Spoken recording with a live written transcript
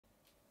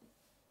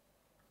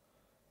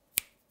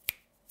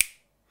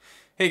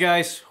Hey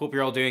guys, hope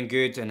you're all doing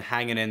good and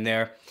hanging in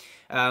there.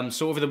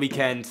 So over the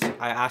weekend,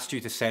 I asked you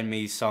to send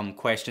me some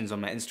questions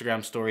on my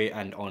Instagram story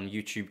and on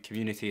YouTube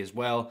community as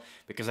well,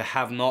 because I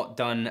have not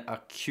done a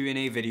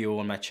Q&A video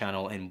on my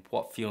channel in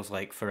what feels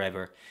like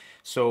forever.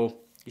 So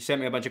you sent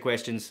me a bunch of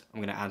questions.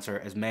 I'm gonna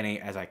answer as many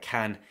as I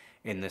can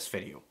in this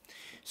video.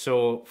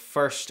 So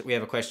first, we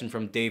have a question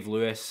from Dave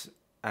Lewis,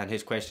 and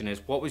his question is,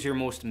 what was your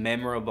most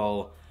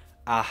memorable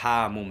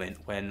aha moment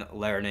when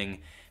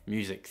learning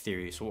music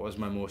theory? So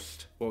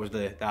what was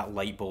that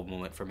light bulb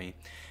moment for me?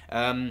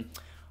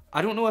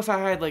 I don't know if I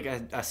had like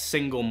a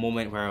single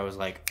moment where I was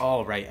like,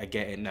 oh right, I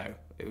get it now.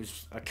 It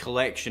was a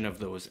collection of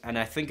those, and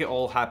I think it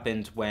all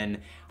happened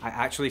when I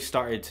actually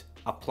started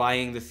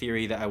applying the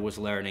theory that I was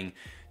learning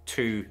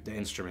to the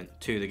instrument,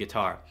 to the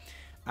guitar.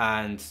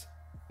 And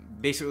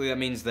basically that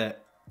means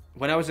that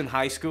when I was in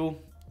high school,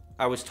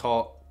 I was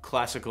taught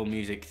classical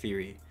music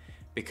theory,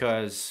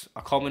 because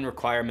a common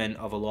requirement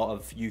of a lot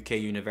of UK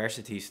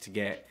universities to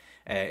get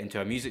into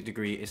a music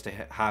degree is to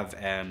have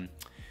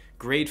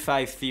grade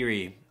 5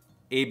 theory,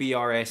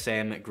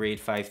 ABRSM grade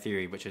 5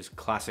 theory, which is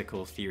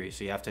classical theory.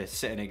 So you have to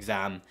sit an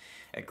exam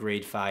at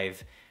grade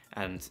 5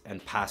 and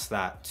pass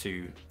that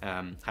to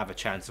have a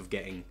chance of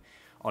getting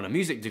on a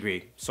music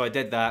degree. So I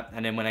did that,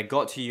 and then when I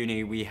got to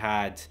uni, we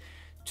had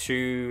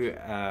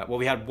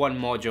we had one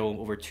module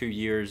over 2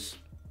 years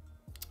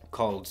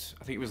called,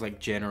 I think it was like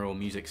general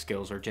music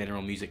skills or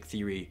general music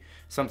theory,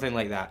 something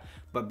like that.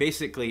 But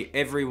basically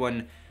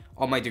everyone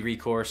on my degree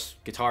course,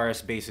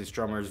 guitarists, bassists,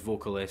 drummers,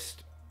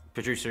 vocalists,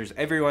 producers,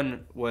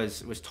 everyone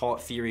was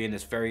taught theory in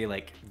this very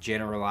like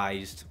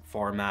generalized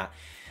format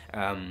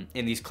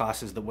in these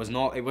classes that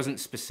wasn't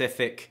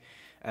specific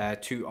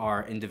to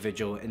our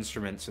individual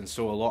instruments. And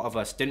so a lot of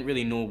us didn't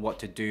really know what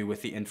to do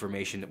with the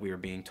information that we were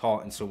being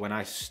taught. And so when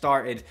I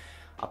started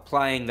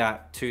applying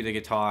that to the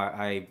guitar,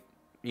 I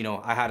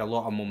had a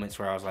lot of moments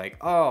where I was like,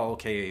 oh,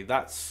 okay,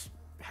 that's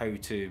how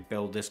to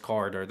build this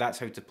chord, or that's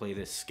how to play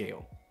this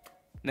scale.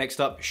 Next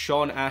up,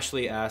 Sean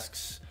Ashley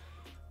asks,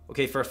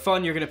 okay, for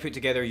fun, you're gonna put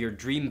together your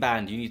dream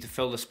band. You need to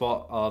fill the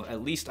spot of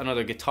at least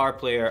another guitar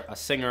player, a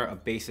singer, a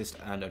bassist,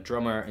 and a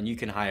drummer, and you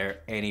can hire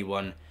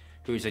anyone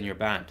who's in your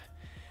band.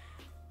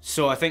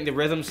 So I think the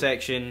rhythm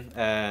section,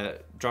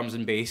 drums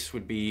and bass,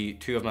 would be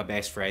two of my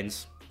best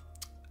friends.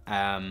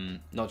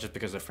 Not just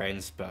because they're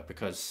friends, but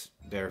because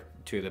they're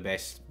two of the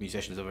best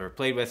musicians I've ever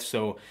played with.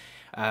 So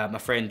my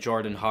friend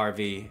Jordan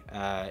Harvey,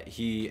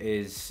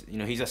 he's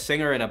a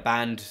singer in a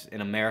band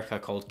in America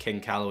called King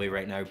Calloway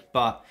right now,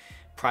 but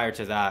prior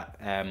to that,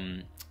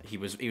 he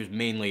was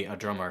mainly a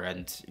drummer,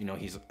 and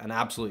he's an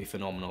absolutely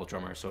phenomenal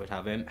drummer. So I'd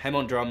have him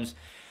on drums,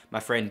 my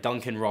friend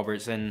Duncan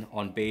Robertson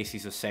on bass.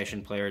 He's a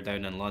session player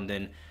down in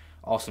London,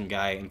 awesome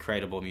guy,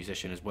 incredible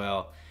musician as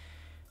well.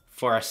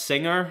 For a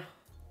singer,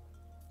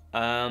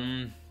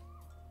 I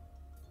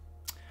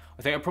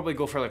think I'd probably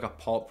go for like a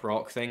pop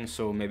rock thing,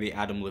 so maybe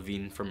Adam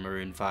Levine from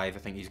Maroon 5. I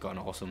think he's got an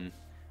awesome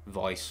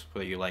voice,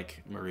 whether you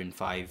like Maroon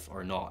 5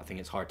 or not. I think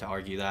it's hard to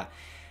argue that.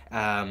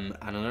 And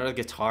another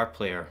guitar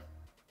player,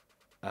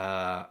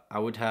 I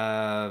would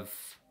have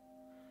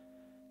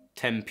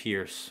Tim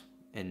Pierce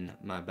in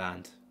my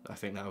band. I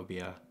think that would be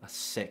a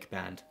sick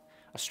band.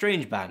 A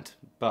strange band,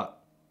 but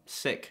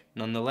sick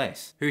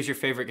nonetheless. Who's your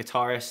favorite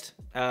guitarist?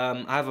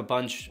 I have a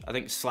bunch. I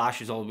think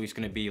Slash is always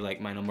going to be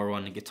like my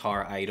 #1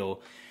 guitar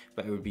idol,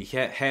 but it would be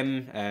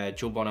him,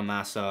 Joe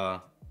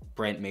Bonamassa,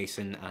 Brent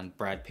Mason, and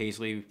Brad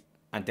Paisley,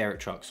 and Derek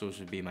Trucks. Those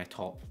would be my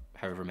top,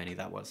 however many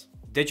that was.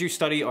 Did you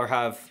study or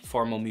have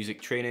formal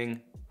music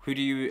training? Who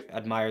do you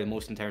admire the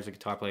most in terms of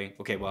guitar playing?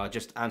 Okay, well, I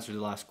just answered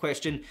the last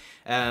question,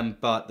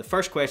 but the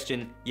first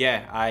question,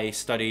 yeah, I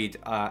studied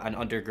an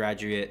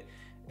undergraduate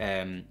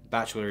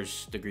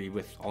bachelor's degree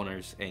with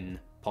honours in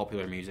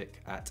popular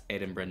music at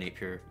Edinburgh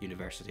Napier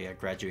University. I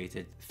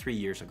graduated 3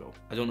 years ago.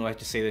 I don't know how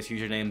to say this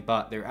username,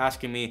 but they're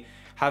asking me,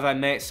 have I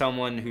met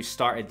someone who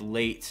started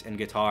late in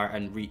guitar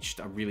and reached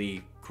a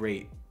really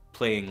great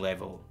playing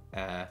level,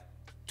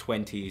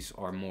 20s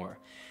or more?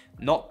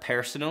 Not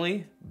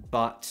personally,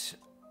 but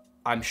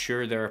I'm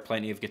sure there are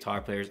plenty of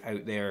guitar players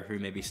out there who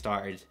maybe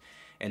started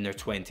in their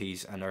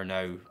 20s and are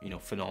now,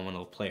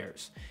 phenomenal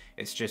players.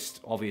 It's just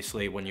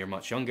obviously when you're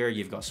much younger,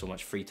 you've got so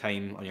much free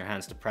time on your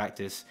hands to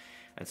practice,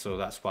 and so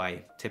that's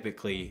why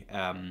typically,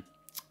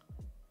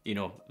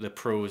 the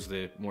pros,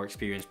 the more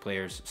experienced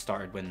players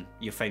started when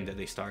you find that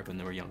they started when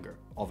they were younger.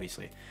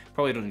 Obviously,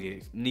 probably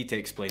don't need to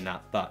explain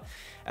that, but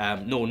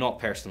no, not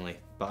personally,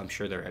 but I'm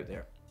sure they're out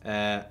there.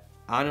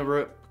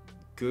 Anarup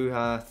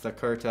Guha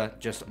Thakurta,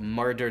 just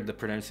murdered the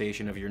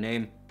pronunciation of your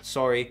name.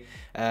 Sorry.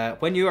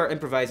 When you are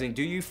improvising,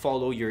 do you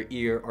follow your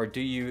ear, or do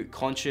you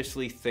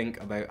consciously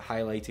think about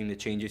highlighting the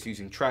changes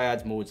using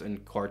triads, modes,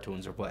 and chord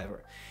tones, or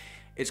whatever?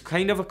 It's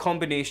kind of a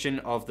combination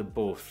of the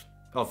both,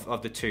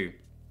 of the two.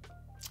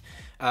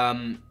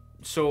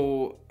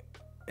 So,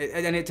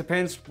 and it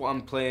depends what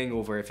I'm playing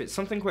over. If it's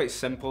something quite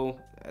simple,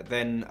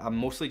 then I'm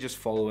mostly just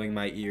following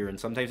my ear, and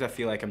sometimes I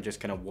feel like I'm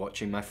just kind of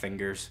watching my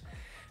fingers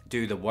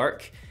do the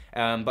work.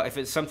 But if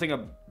it's something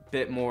a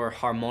bit more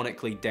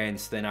harmonically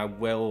dense, then I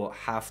will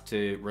have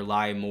to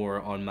rely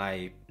more on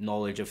my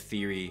knowledge of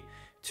theory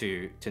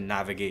to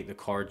navigate the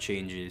chord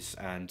changes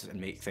and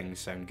make things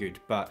sound good.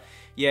 But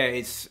yeah,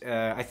 it's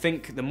I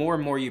think the more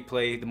and more you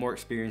play, the more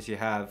experience you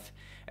have,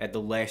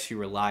 the less you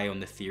rely on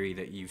the theory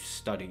that you've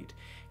studied.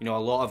 You know, a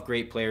lot of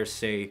great players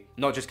say,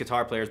 not just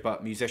guitar players,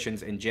 but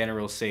musicians in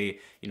general say,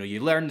 you know,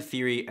 you learn the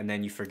theory and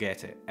then you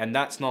forget it. And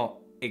that's not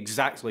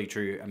exactly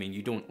true. I mean,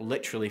 you don't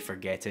literally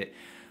forget it,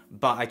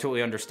 but I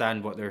totally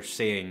understand what they're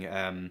saying.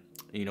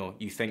 You know,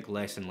 you think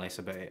less and less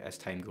about it as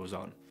time goes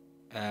on.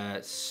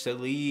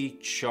 Silly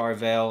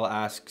Charvel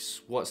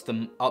asks, what's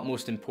the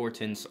utmost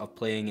importance of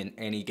playing in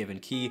any given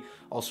key?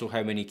 Also,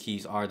 how many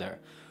keys are there?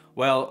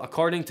 Well,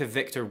 according to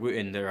Victor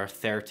Wooten, there are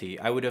 30.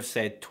 I would have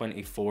said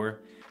 24,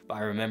 but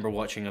I remember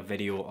watching a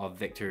video of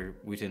Victor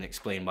Wooten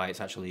explain why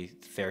it's actually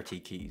 30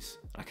 keys.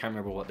 I can't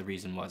remember what the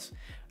reason was,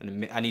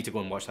 and I need to go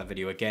and watch that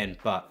video again,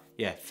 but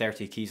yeah,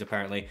 30 keys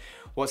apparently.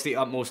 What's the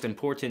utmost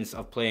importance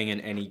of playing in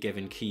any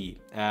given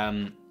key?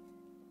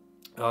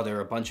 Oh, there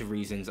are a bunch of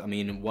reasons. I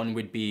mean, one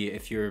would be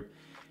if you're,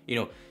 you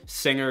know,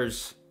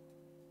 singers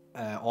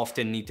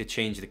often need to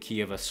change the key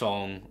of a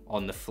song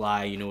on the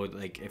fly. You know,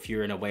 like if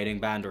you're in a wedding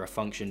band or a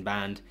function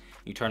band,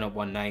 you turn up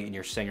one night and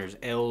your singer's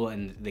ill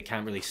and they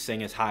can't really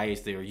sing as high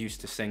as they're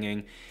used to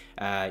singing.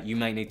 You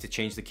might need to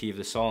change the key of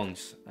the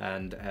songs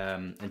and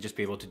just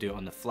be able to do it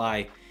on the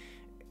fly.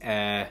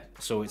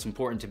 So it's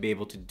important to be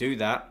able to do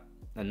that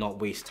and not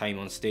waste time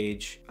on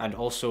stage. And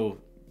also,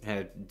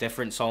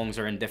 different songs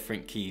are in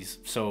different keys,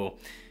 so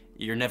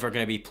you're never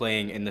going to be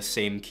playing in the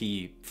same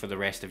key for the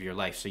rest of your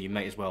life, so you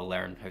might as well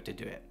learn how to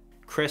do it.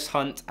 Chris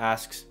Hunt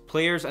asks,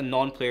 players and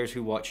non-players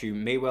who watch you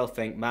may well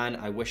think, man,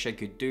 I wish I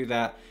could do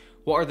that.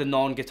 What are the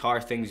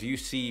non-guitar things you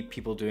see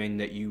people doing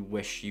that you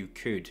wish you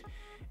could,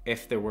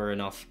 if there were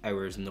enough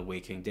hours in the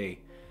waking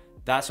day?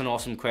 That's an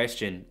awesome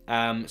question.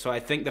 So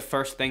I think the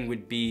first thing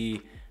would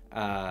be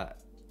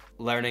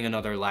learning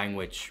another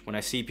language. When I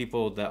see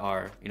people that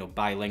are, you know,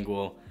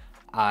 bilingual,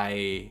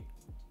 I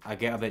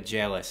get a bit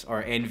jealous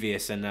or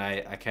envious, and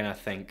I kind of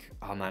think,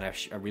 oh man,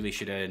 I really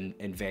should have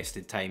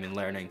invested time in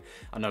learning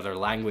another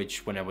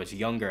language when I was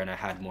younger and I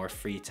had more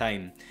free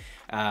time.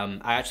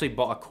 I actually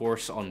bought a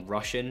course on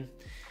Russian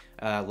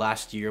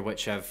last year,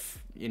 which I've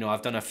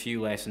done a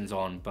few lessons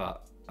on,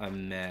 but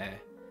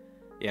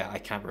yeah, I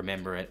can't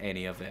remember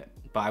any of it.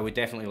 But I would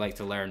definitely like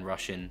to learn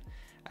Russian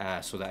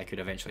so that I could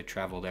eventually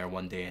travel there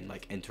one day and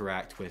like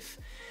interact with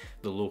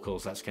the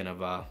locals. That's kind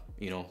of a,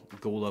 you know,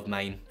 goal of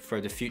mine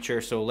for the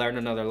future. So learn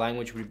another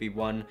language would be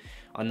one.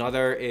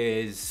 Another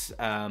is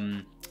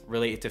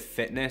related to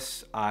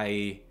fitness.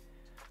 I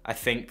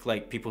think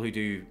like people who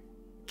do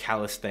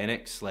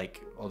calisthenics,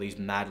 like all these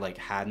mad like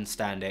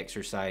handstand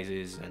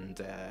exercises and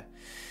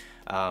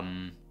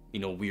you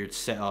know, weird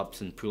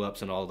sit-ups and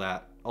pull-ups and all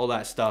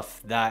that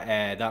stuff,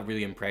 that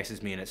really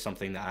impresses me, and it's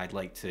something that I'd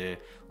like to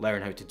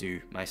learn how to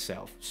do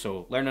myself.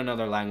 So learn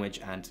another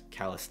language and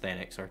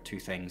calisthenics are two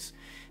things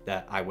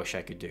that I wish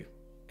I could do.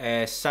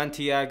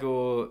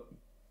 Santiago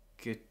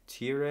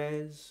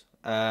Gutierrez,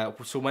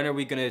 so when are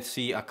we going to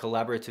see a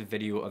collaborative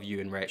video of you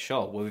and Rhett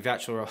Shaw? Well, we've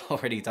actually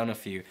already done a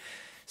few.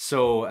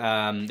 So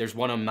there's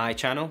one on my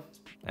channel.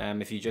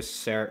 If you just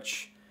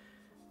search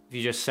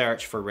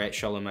for Rhett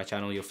Shaw on my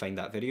channel, you'll find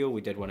that video.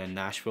 We did one in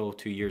Nashville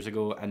 2 years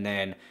ago, and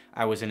then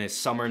I was in his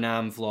Summer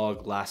NAMM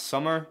vlog last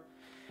summer.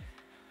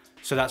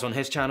 So that's on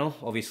his channel,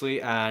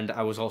 obviously, and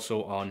I was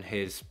also on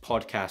his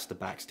podcast, The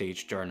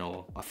Backstage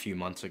Journal, a few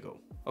months ago.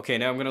 Okay,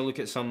 now I'm gonna look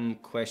at some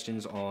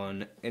questions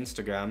on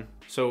Instagram.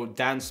 So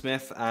Dan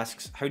Smith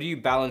asks, how do you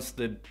balance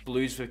the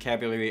blues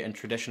vocabulary and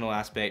traditional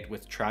aspect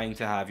with trying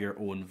to have your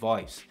own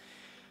voice?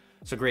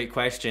 It's a great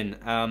question.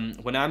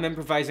 When I'm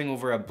improvising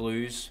over a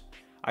blues,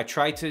 I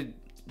try to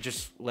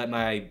just let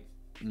my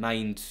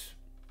mind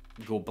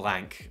go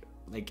blank.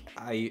 Like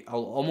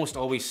I'll almost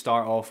always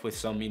start off with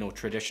some, you know,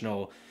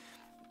 traditional,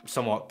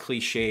 somewhat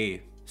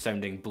cliche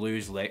sounding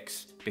blues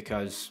licks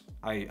because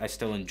I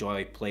still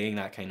enjoy playing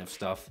that kind of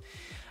stuff.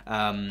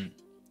 And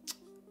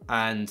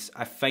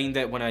I find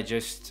that when I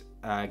just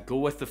go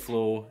with the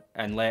flow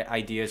and let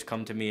ideas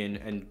come to me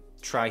and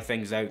try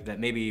things out that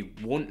maybe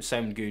won't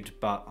sound good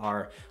but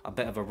are a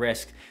bit of a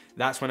risk,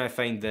 that's when I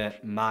find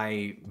that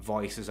my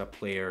voice as a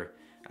player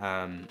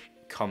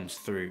comes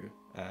through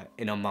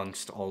in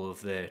amongst all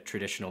of the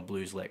traditional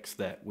blues licks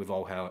that we've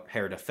all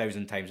heard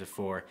 1,000 times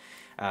before.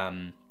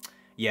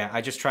 Yeah,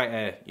 I just try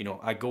to, you know,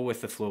 I go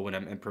with the flow when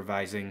I'm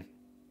improvising,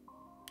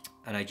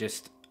 and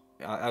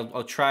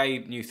I'll try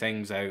new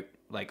things out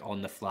like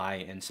on the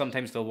fly, and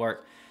sometimes they'll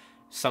work,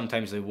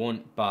 sometimes they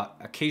won't, but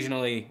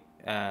occasionally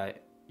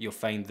you'll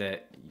find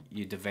that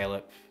you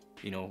develop,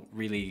 you know,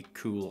 really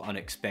cool,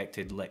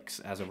 unexpected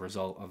licks as a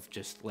result of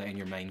just letting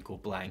your mind go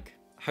blank.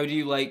 How do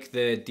you like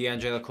the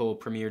D'Angelico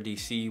Premier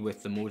DC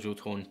with the Mojo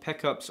Tone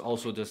pickups?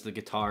 Also, does the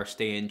guitar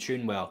stay in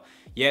tune well?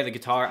 Yeah, the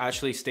guitar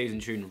actually stays in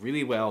tune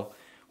really well,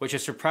 which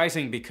is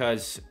surprising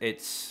because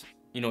it's,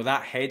 you know,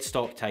 that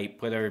headstock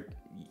type, whether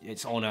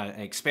it's on an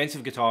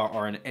expensive guitar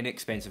or an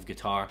inexpensive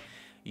guitar,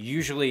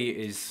 usually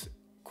is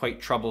quite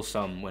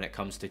troublesome when it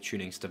comes to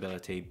tuning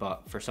stability,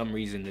 but for some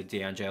reason the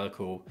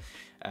D'Angelico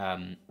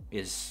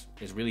is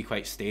really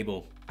quite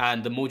stable.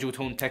 And the Mojo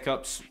Tone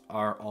pickups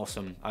are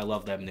awesome. I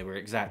love them. They were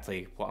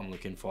exactly what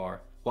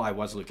I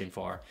was looking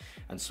for,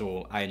 and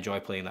so I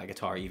enjoy playing that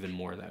guitar even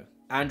more now.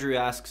 Andrew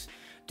asks,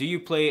 do you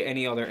play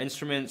any other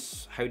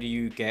instruments? How do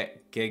you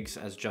get gigs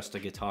as just a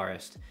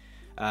guitarist?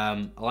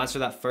 I'll answer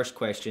that first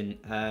question.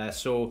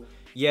 So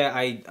yeah,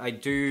 I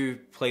do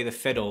play the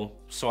fiddle,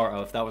 sort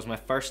of. That was my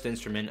first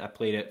instrument. I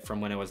played it from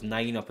when I was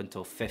 9 up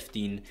until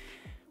 15.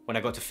 When I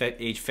got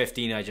to age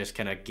 15, I just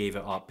kind of gave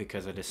it up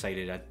because I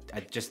decided I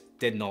just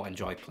did not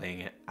enjoy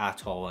playing it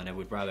at all, and I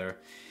would rather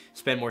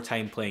spend more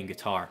time playing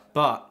guitar.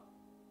 But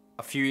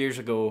a few years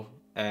ago,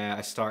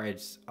 I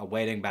started a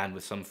wedding band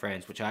with some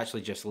friends, which I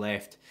actually just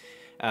left.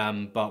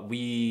 But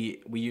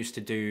we used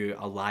to do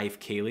a live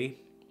ceilidh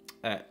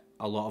at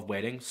a lot of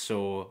weddings.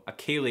 So a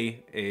ceilidh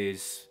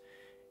is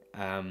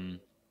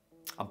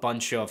a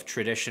bunch of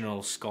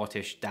traditional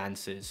Scottish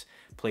dances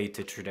played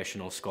to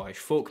traditional Scottish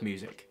folk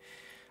music.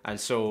 And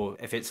so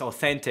if it's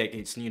authentic,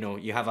 it's, you know,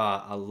 you have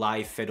a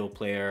live fiddle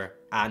player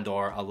and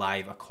or a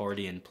live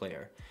accordion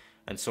player.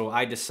 And so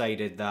I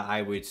decided that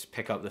I would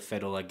pick up the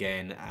fiddle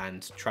again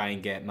and try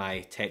and get my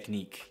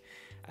technique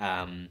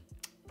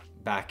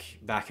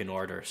back in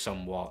order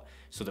somewhat,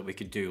 so that we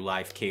could do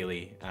live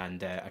ceilidh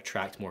and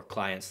attract more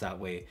clients that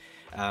way.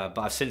 But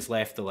I've since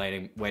left the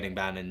wedding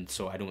band, and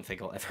so I don't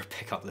think I'll ever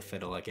pick up the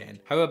fiddle again.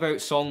 How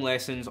about song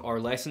lessons or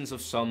lessons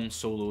of some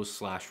solos /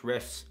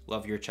 riffs?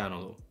 Love your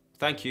channel though.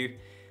 Thank you.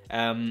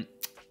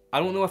 I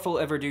don't know if I'll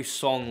ever do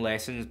song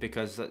lessons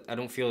because I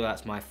don't feel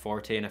that's my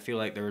forte, and I feel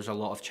like there's a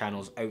lot of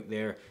channels out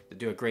there that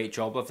do a great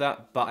job of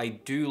that. But I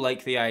do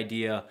like the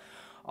idea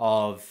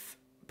of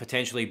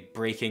potentially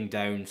breaking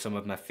down some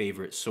of my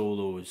favorite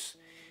solos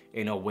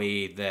in a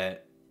way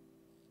that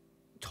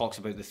talks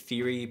about the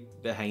theory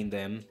behind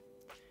them,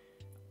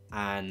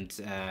 and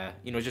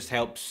you know, just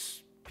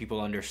helps people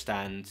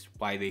understand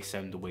why they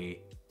sound the way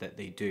that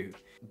they do.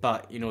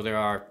 But you know, there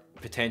are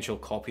potential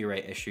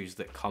copyright issues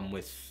that come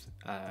with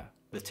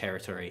the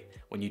territory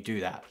when you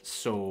do that,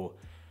 so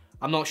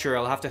I'm not sure.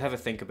 I'll have to have a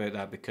think about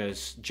that,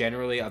 because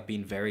generally I've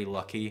been very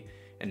lucky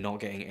in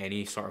not getting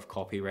any sort of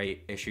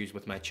copyright issues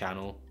with my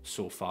channel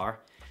so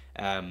far.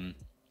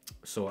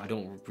 So I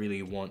don't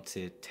really want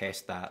to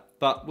test that,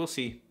 but we'll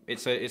see.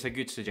 It's a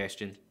good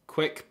suggestion.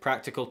 Quick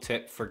practical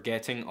tip for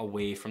getting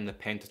away from the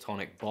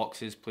pentatonic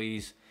boxes,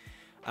 please.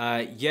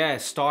 Yeah,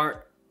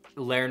 start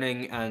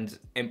learning and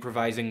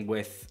improvising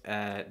with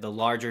the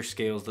larger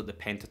scales that the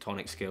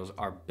pentatonic scales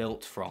are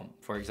built from.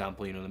 For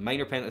example, you know, the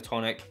minor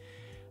pentatonic,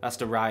 that's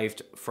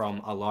derived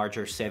from a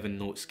larger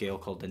 7-note scale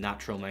called the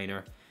natural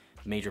minor.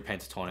 Major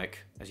pentatonic,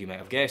 as you might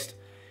have guessed,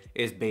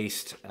 is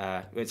based,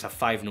 it's a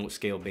 5-note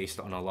scale based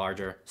on a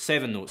larger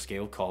 7-note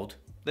scale called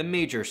the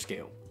major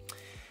scale.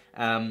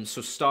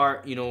 So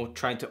start, you know,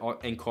 trying to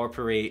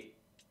incorporate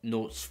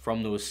notes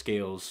from those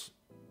scales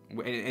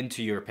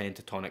into your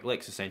pentatonic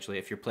licks, essentially.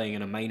 If you're playing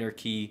in a minor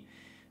key,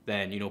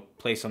 then, you know,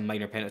 play some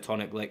minor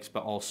pentatonic licks,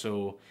 but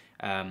also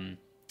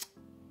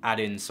add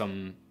in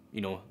some,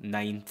 you know,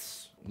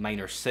 9ths,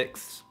 minor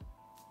 6ths,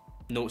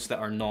 notes that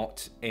are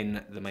not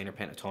in the minor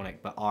pentatonic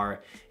but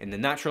are in the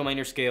natural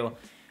minor scale.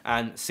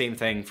 And same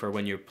thing for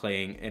when you're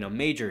playing in a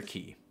major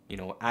key, you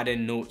know, add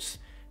in notes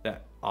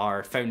that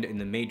are found in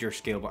the major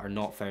scale but are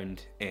not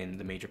found in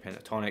the major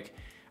pentatonic.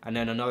 And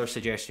then another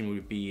suggestion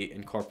would be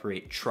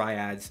incorporate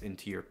triads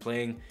into your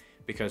playing,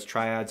 because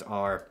triads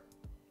are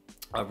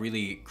a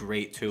really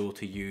great tool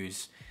to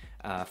use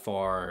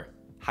for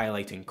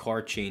highlighting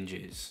chord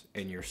changes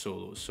in your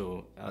solos.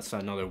 So that's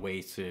another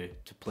way to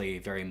play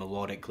very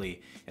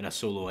melodically in a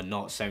solo and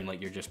not sound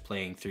like you're just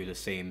playing through the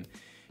same,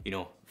 you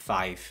know,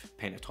 5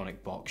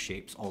 pentatonic box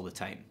shapes all the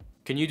time.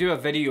 Can you do a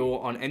video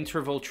on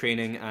interval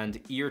training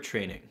and ear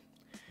training?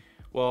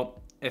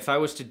 Well, if I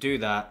was to do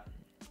that,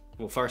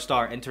 well, for a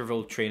start,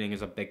 interval training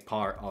is a big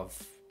part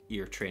of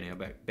ear training, a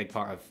big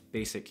part of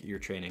basic ear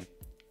training.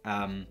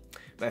 But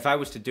if I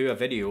was to do a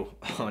video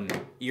on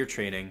ear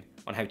training,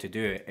 on how to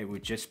do it, it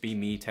would just be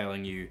me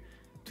telling you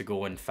to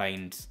go and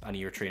find an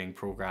ear training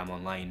program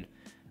online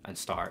and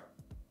start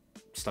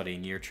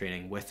studying ear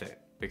training with it,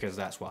 because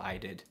that's what I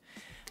did.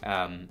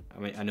 I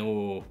mean, I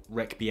know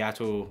Rick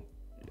Beato,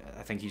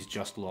 I think he's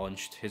just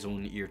launched his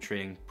own ear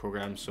training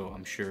program, so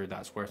I'm sure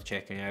that's worth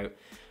checking out.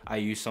 I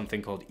use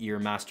something called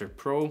Earmaster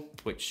Pro,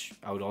 which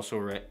I would also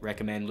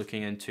recommend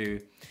looking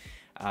into.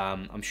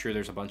 I'm sure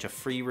there's a bunch of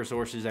free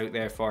resources out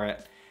there for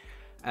it.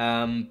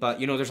 But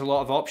you know, there's a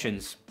lot of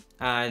options.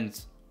 And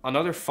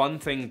another fun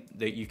thing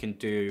that you can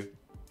do,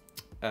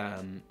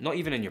 not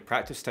even in your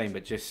practice time,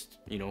 but just,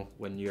 you know,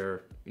 when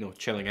you're, you know,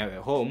 chilling out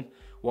at home,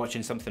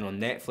 watching something on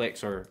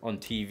Netflix or on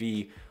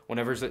TV,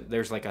 whenever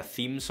there's like a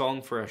theme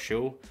song for a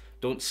show,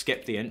 don't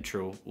skip the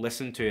intro,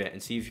 listen to it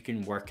and see if you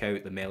can work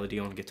out the melody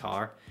on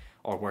guitar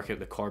or work out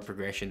the chord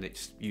progression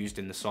that's used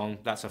in the song.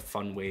 That's a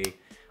fun way,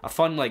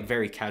 like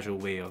very casual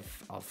way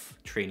of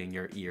training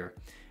your ear.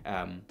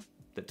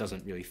 that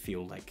doesn't really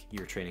feel like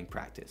you're training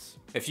practice.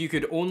 If you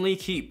could only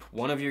keep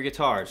one of your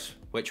guitars,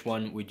 which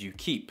one would you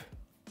keep?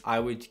 I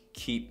would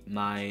keep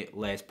my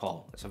Les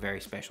Paul. It's a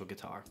very special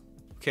guitar.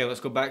 Okay, let's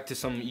go back to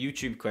some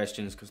YouTube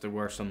questions because there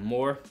were some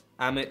more.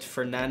 Amit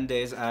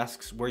Fernandez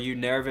asks, were you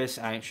nervous,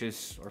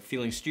 anxious, or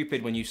feeling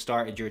stupid when you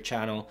started your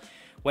channel?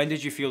 When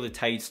did you feel the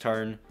tides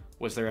turn?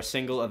 Was there a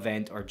single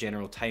event or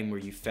general time where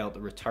you felt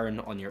the return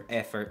on your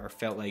effort or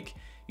felt like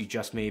you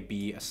just may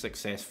be a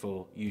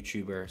successful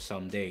YouTuber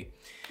someday?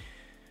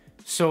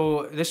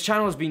 So this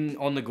channel has been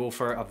on the go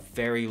for a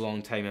very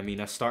long time. I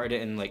mean, I started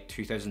it in like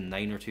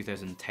 2009 or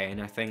 2010,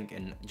 I think,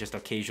 and just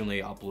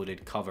occasionally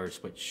uploaded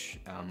covers, which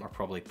are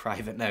probably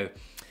private now.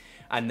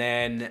 And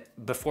then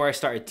before I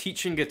started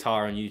teaching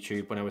guitar on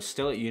YouTube, when I was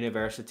still at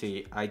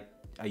university, I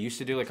used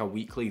to do like a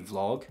weekly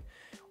vlog,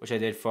 which I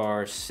did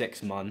for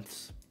 6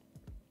 months.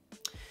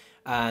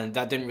 And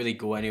that didn't really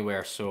go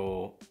anywhere.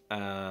 So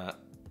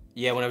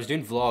yeah, when I was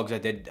doing vlogs,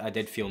 I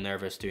did feel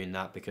nervous doing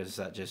that because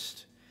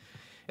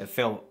it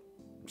felt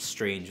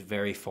strange,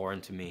 very foreign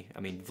to me. I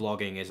mean,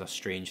 vlogging is a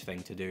strange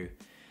thing to do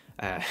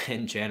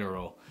in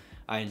general.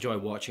 I enjoy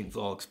watching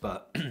vlogs,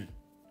 but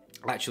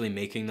actually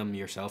making them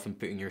yourself and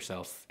putting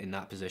yourself in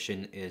that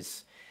position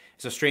it's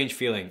a strange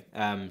feeling.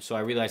 So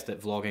I realized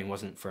that vlogging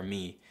wasn't for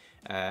me.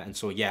 And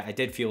so yeah, I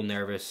did feel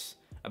nervous,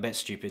 a bit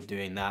stupid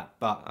doing that,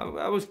 but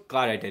I was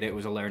glad I did it. It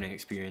was a learning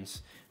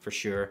experience for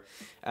sure.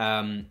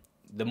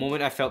 The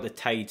moment I felt the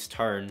tides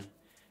turn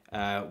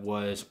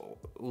was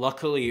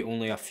luckily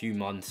only a few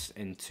months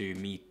into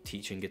me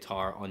teaching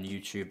guitar on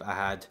YouTube. I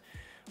had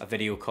a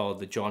video called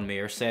the John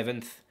Mayer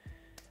 7th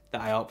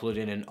that I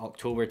uploaded in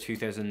October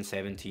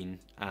 2017,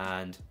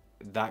 and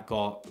that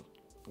got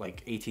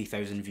like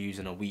 80,000 views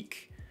in a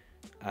week,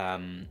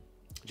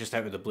 just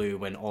out of the blue,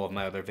 when all of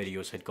my other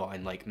videos had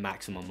gotten like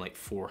maximum like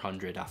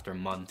 400 after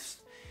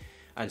months.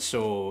 And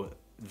so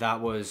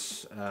that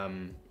was,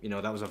 you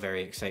know, that was a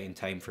very exciting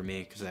time for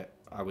me because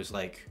I was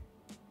like,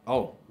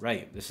 oh,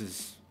 right, this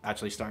is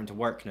actually starting to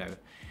work now.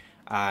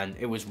 And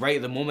it was right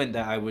at the moment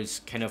that I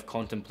was kind of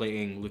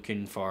contemplating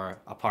looking for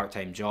a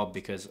part-time job,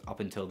 because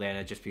up until then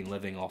I'd just been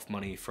living off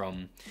money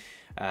from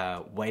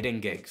wedding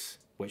gigs,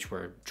 which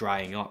were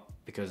drying up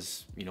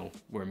because, you know,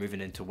 we're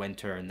moving into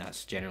winter and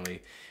that's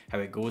generally how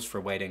it goes for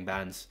wedding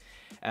bands.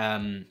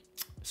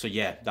 So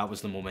yeah, that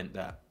was the moment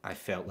that I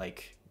felt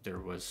like there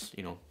was,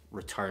 you know,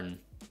 return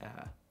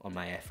on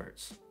my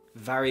efforts.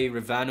 Vari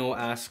Rivano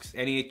asks,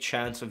 any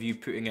chance of you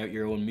putting out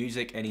your own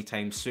music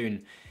anytime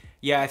soon?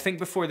 Yeah, I think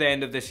before the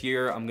end of this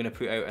year, I'm going to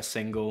put out a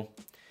single.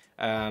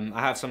 I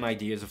have some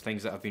ideas of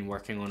things that I've been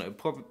working on.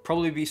 It would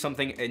probably be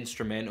something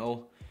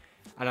instrumental.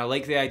 And I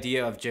like the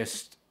idea of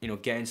just, you know,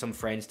 getting some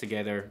friends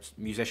together,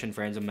 musician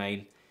friends of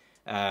mine,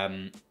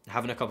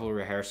 having a couple of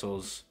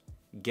rehearsals,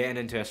 getting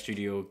into a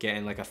studio,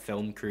 getting like a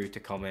film crew to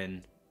come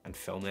in and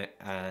film it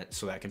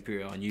so that I can put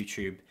it on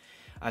YouTube.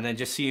 And then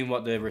just seeing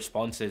what the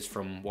response is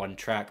from one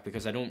track,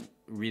 because I don't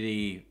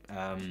really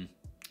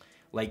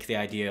like the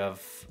idea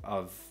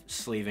of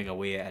slaving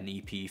away at an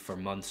EP for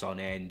months on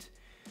end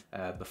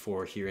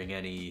before hearing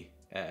any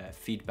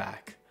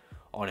feedback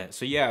on it.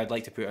 So yeah, I'd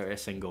like to put out a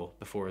single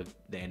before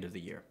the end of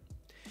the year.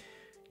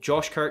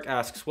 Josh Kirk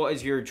asks, what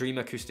is your dream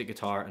acoustic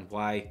guitar and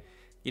why?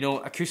 You know,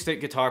 acoustic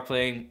guitar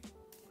playing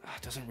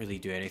doesn't really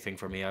do anything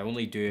for me. I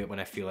only do it when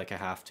I feel like I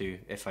have to,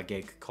 if a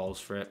gig calls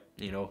for it,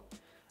 you know.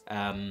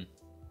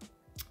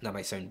 That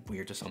might sound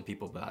weird to some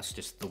people, but that's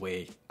just the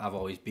way I've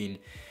always been.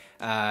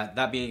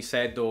 That being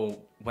said though,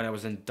 when I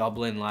was in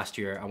Dublin last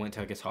year, I went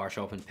to a guitar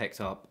shop and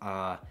picked up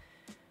a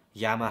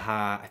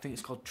Yamaha, I think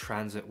it's called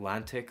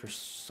Transatlantic or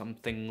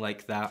something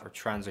like that, or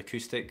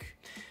Transacoustic.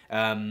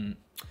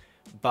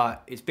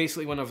 But it's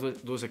basically one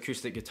of those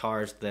acoustic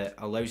guitars that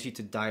allows you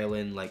to dial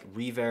in like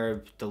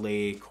reverb,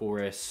 delay,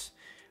 chorus,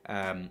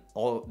 and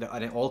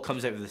it all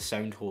comes out of the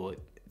sound hole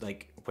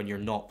like when you're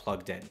not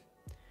plugged in.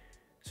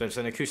 So it's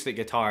an acoustic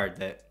guitar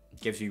that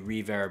gives you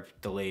reverb,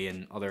 delay,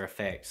 and other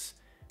effects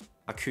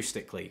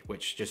acoustically,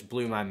 which just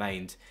blew my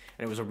mind.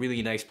 And it was a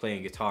really nice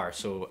playing guitar.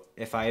 So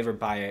if I ever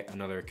buy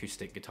another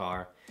acoustic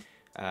guitar,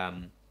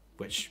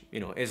 which, you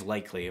know, is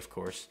likely, of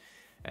course,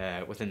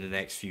 within the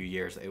next few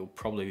years, it will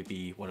probably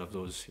be one of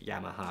those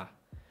Yamaha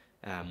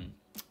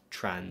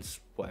Trans,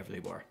 whatever they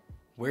were.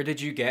 Where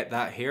did you get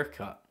that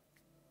haircut?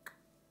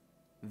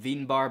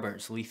 Veen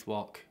Barbers, Leith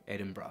Walk,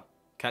 Edinburgh.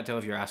 Can't tell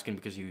if you're asking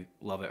because you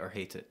love it or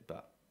hate it,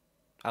 but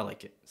I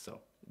like it,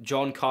 so.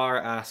 John Carr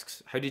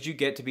asks, how did you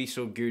get to be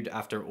so good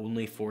after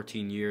only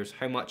 14 years?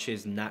 How much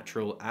is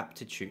natural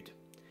aptitude?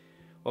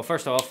 Well,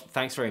 first off,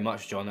 thanks very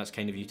much, John. That's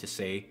kind of you to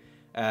say.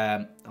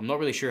 I'm not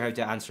really sure how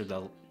to answer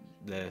the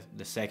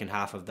second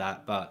half of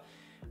that, but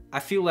I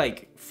feel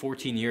like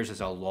 14 years is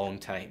a long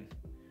time.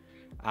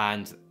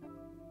 And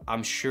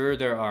I'm sure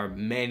there are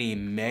many,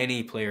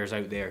 many players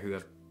out there who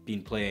have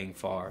been playing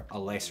for a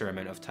lesser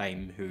amount of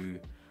time who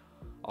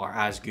are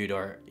as good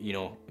or, you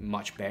know,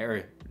 much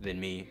better than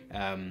me.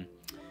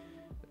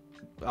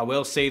 I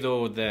will say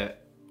though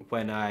that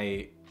when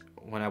I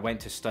went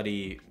to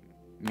study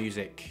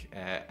music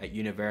at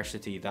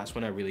university, that's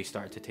when I really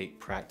started to take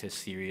practice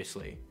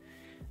seriously.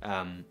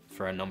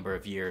 for a number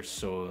of years.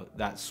 So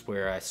that's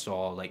where I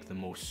saw like the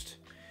most,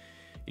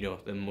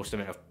 the most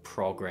amount of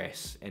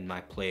progress in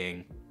my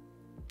playing.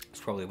 It's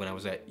probably when I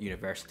was at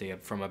university,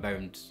 from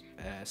about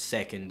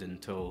second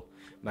until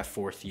my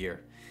fourth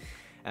year.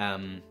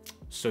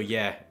 So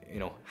yeah,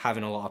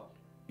 having a lot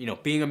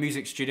of, being a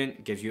music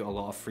student gives you a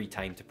lot of free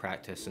time to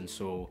practice, and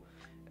so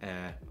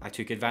I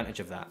took advantage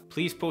of that.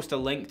 Please post a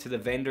link to the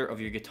vendor of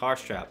your guitar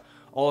strap.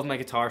 All of my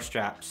guitar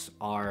straps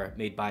are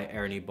made by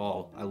Ernie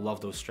Ball. I love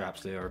those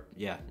straps. They are,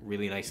 yeah,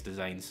 really nice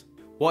designs.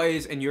 What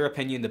is, in your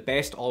opinion, the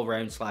best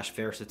all-round /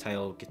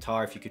 versatile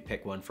guitar if you could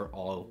pick one for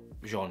all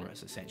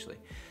genres, essentially?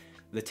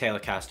 The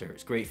Telecaster.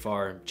 It's great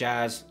for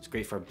jazz, it's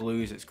great for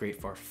blues, it's great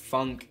for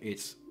funk,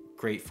 it's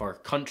great for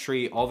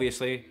country,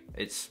 obviously.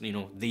 It's,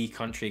 the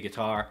country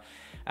guitar.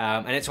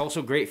 And it's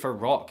also great for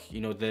rock.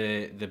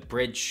 The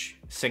bridge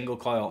single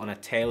coil on a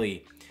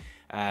Tele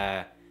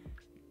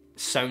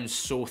sounds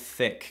so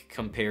thick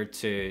compared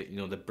to,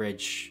 the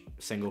bridge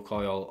single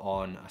coil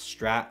on a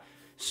Strat.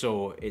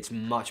 So it's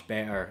much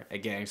better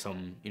at getting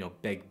some,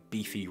 big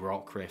beefy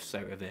rock riffs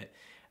out of it.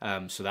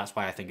 So that's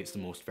why I think it's the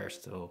most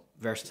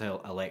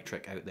versatile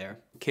electric out there.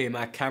 Okay,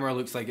 my camera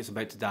looks like it's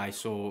about to die,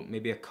 so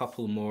maybe a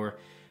couple more.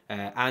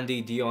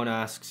 Andy Dion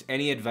asks,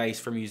 any advice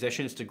for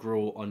musicians to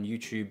grow on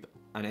YouTube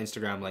and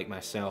Instagram like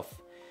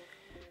myself?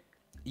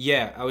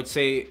 Yeah, I would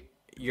say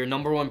your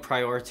number one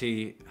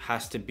priority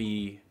has to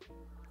be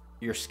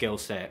your skill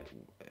set.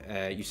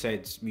 You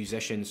said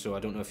musician, so I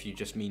don't know if you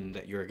just mean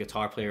that you're a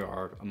guitar player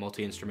or a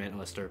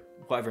multi-instrumentalist or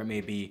whatever it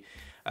may be.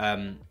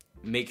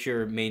 Make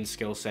your main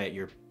skill set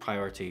your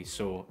priority.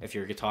 So if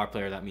you're a guitar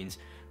player, that means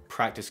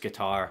practice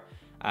guitar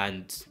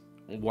and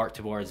work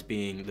towards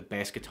being the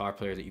best guitar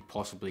player that you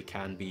possibly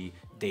can be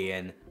day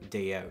in,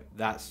 day out.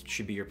 That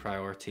should be your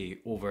priority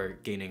over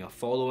gaining a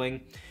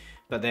following.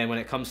 But then when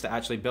it comes to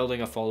actually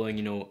building a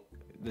following,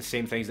 the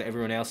same things that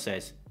everyone else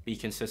says. Be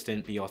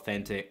consistent, be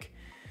authentic,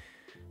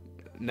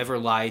 never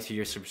lie to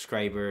your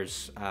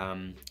subscribers.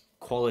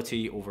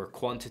 Quality over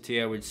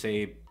quantity, I would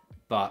say,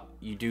 but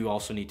you do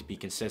also need to be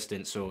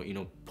consistent. So,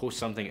 post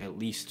something at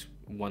least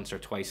once or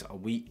twice a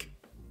week.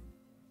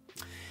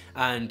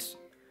 And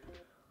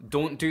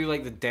don't do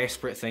like the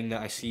desperate thing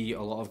that I see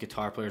a lot of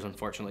guitar players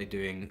unfortunately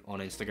doing on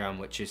Instagram,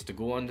 which is to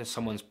go onto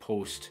someone's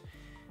post,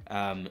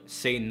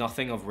 say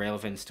nothing of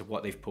relevance to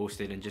what they've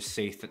posted, and just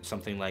say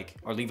something like,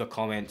 or leave a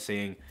comment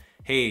saying,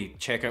 hey,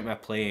 check out my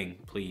playing,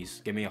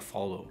 please give me a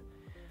follow.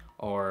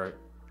 Or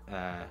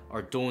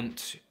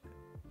don't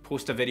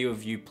post a video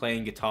of you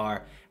playing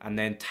guitar and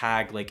then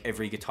tag like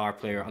every guitar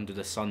player under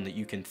the sun that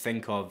you can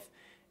think of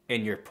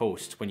in your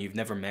post when you've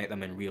never met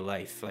them in real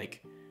life.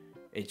 Like,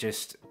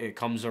 it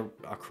comes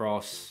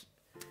across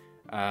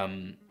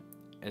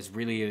as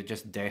really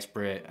just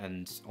desperate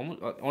and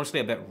honestly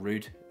a bit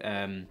rude.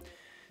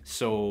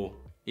 So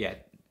yeah,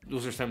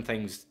 those are some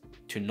things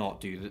to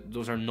not do.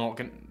 Those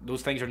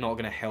things are not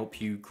going to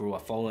help you grow a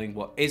following.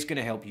 What is going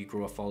to help you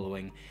grow a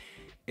following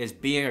is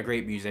being a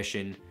great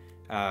musician,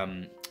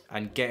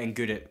 and getting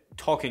good at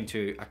talking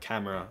to a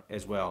camera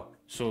as well.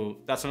 So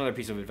that's another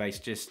piece of advice.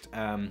 Just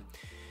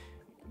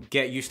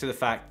get used to the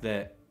fact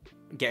that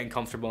getting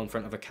comfortable in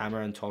front of a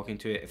camera and talking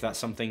to it, if that's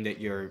something that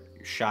you're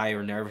shy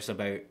or nervous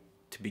about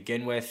to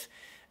begin with,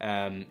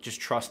 just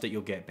trust that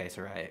you'll get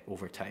better at it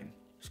over time.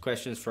 This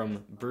question is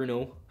from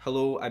Bruno.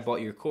 Hello, I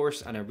bought your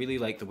course and I really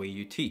like the way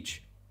you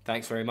teach.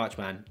 Thanks very much,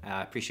 man.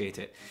 I appreciate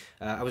it.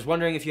 I was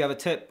wondering if you have a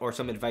tip or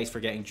some advice for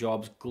getting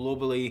jobs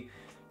globally.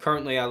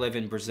 Currently, I live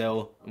in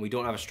Brazil and we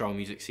don't have a strong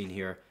music scene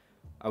here.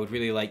 I would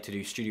really like to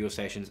do studio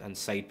sessions and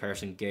side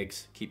person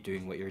gigs. Keep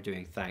doing what you're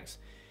doing. Thanks.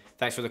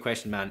 Thanks for the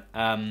question,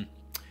 man.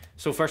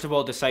 So first of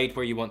all, decide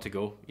where you want to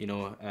go.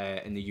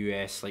 In the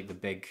US, like the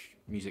big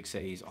music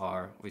cities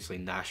are obviously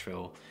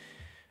Nashville,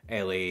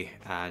 LA,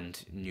 and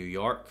New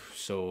York.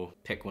 So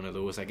pick one of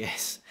those, I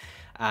guess.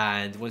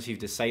 And once you've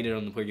decided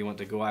on where you want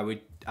to go, I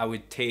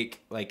would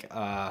take like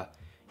a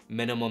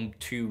minimum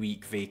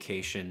 2-week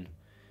vacation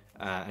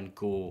and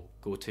go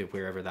to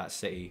wherever that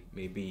city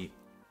may be,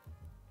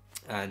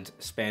 and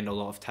spend a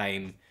lot of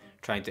time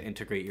trying to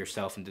integrate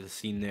yourself into the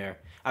scene there.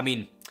 I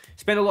mean,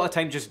 spend a lot of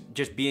time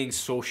just being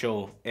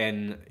social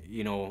in,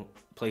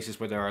 places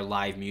where there are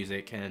live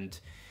music, and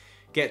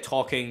get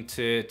talking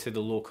to the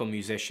local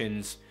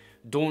musicians.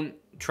 Don't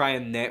try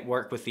and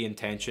network with the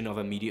intention of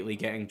immediately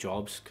getting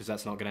jobs, because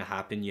that's not going to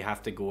happen. You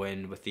have to go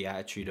in with the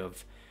attitude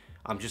of,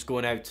 I'm just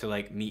going out to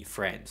like meet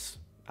friends.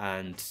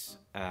 And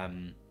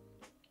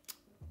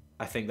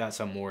I think that's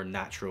a more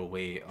natural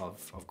way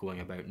of going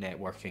about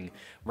networking,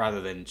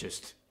 rather than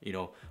just,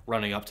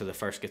 running up to the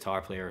first guitar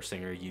player or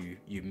singer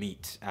you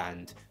meet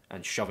and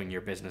shoving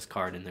your business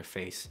card in their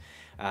face.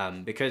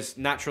 Because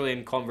naturally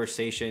in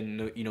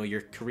conversation,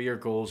 your career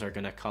goals are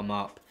going to come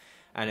up.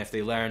 And if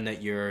they learn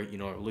that you're,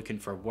 looking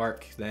for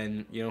work,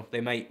 then,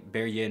 they might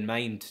bear you in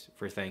mind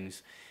for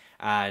things.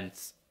 And,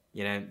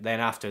 then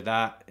after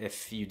that,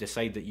 if you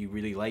decide that you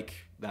really like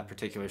that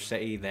particular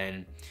city,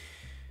 then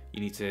you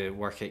need to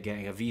work at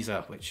getting a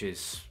visa, which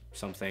is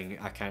something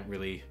I can't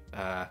really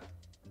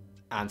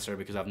answer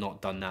because I've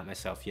not done that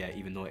myself yet,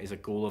 even though it is a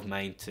goal of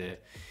mine to,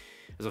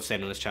 as I've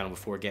said on this channel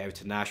before, get out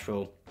to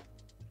Nashville.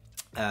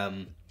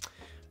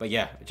 But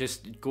yeah,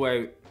 just go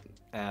out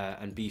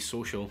and be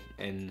social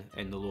in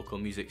the local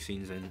music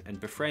scenes and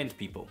befriend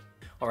people.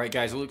 Alright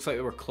guys, it looks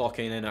like we're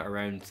clocking in at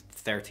around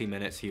 30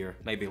 minutes here,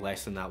 maybe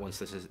less than that once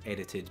this is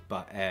edited,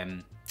 but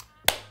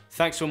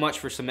thanks so much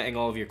for submitting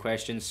all of your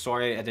questions.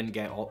 Sorry I didn't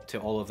get to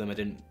all of them. I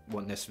didn't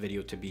want this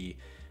video to be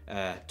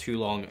too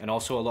long, and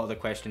also a lot of the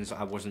questions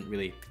I wasn't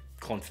really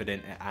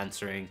confident at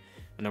answering,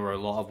 and there were a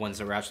lot of ones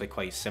that were actually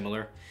quite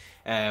similar.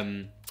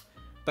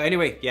 But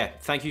anyway, yeah,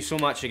 thank you so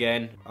much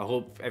again. I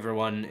hope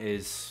everyone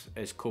is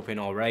coping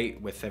all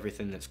right with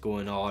everything that's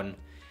going on.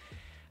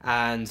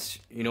 And,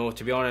 you know,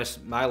 to be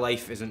honest, my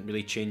life isn't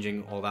really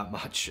changing all that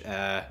much.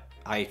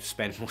 I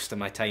spend most of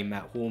my time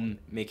at home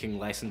making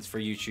lessons for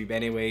YouTube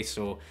anyway,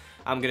 so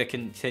I'm going to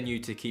continue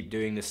to keep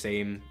doing the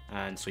same,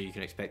 and so you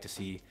can expect to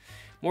see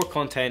more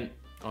content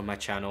on my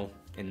channel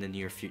in the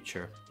near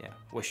future. Yeah,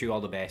 wish you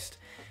all the best,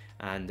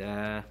 and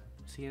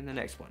see you in the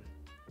next one.